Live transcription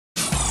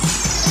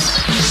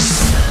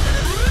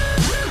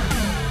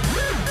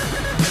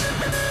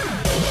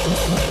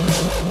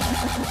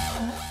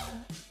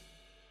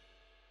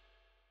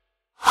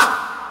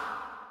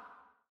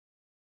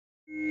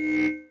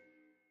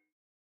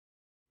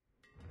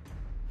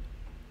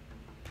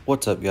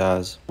What's up,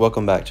 guys?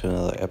 Welcome back to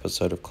another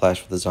episode of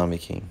Clash with the Zombie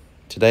King.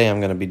 Today I'm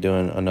going to be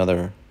doing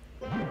another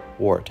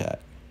war attack.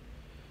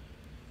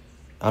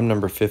 I'm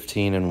number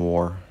 15 in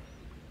war,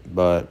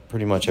 but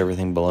pretty much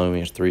everything below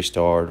me is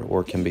 3-starred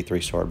or can be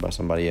 3-starred by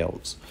somebody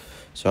else.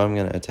 So I'm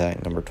going to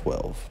attack number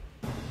 12.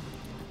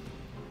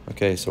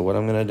 Okay, so what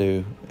I'm going to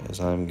do is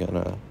I'm going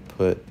to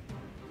put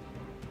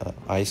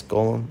Ice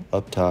Golem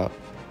up top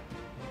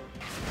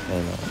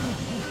and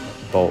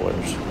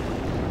bowlers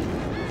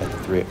at the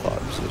 3 o'clock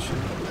position.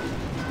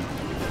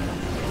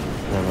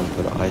 And I'm going to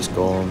put an Ice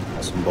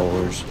Golem, some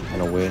bowlers,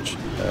 and a witch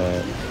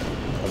at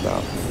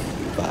about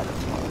 5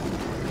 o'clock.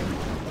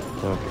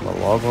 I'm going to put my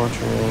log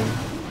launcher in,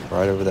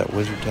 right over that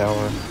wizard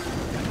tower.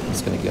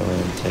 It's going to go in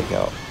and take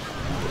out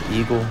the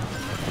eagle,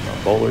 put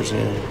my bowlers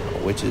in, my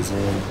witches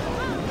in,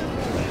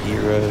 my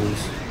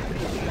heroes.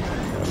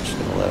 And I'm just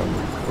going to let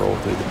them roll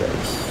through the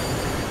base.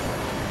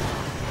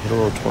 Hit a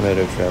little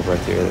tornado trap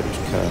right there that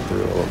just kind of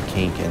threw a little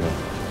kink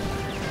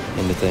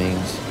into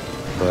things,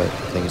 but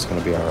I think it's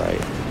going to be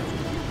alright.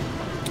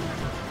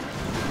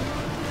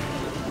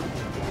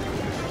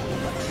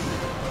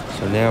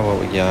 So now what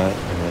we got,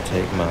 I'm going to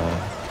take my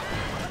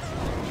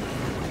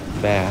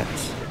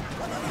bats,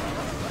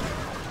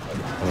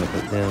 I'm going to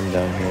put them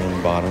down here in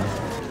the bottom,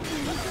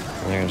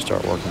 and they're going to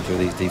start working through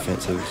these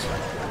defensive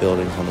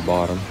buildings on the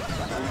bottom,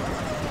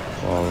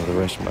 while the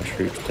rest of my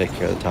troops take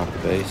care of the top of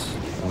the base.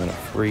 I'm going to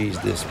freeze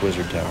this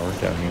wizard tower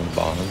down here in the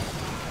bottom,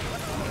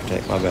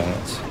 protect my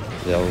bats,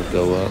 they'll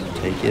go up,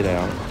 take it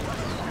out,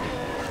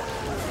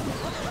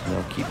 and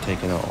they'll keep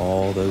taking out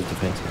all those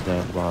defenses down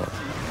at the bottom.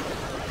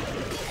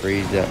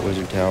 Freeze that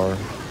wizard tower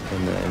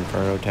and the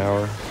inferno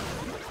tower.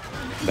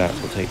 Bats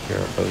will take care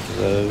of both of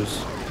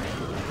those.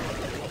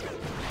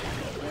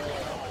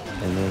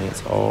 And then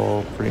it's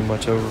all pretty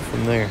much over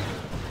from there.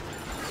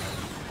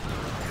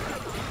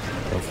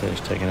 They'll finish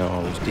taking out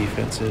all those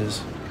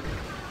defenses.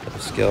 The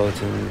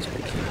skeletons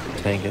will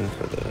keep tanking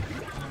for the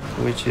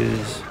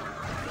witches.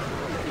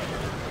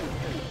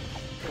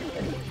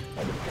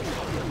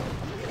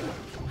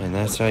 And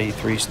that's how you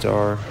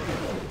 3-star a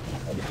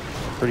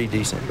pretty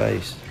decent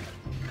base.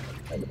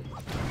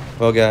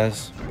 Well,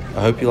 guys,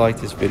 I hope you liked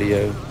this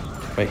video.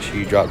 Make sure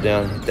you drop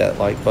down and hit that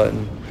like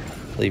button,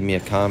 leave me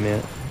a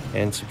comment,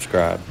 and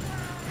subscribe.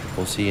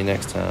 We'll see you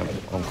next time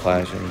on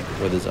Clashing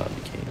with the Zombie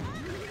King.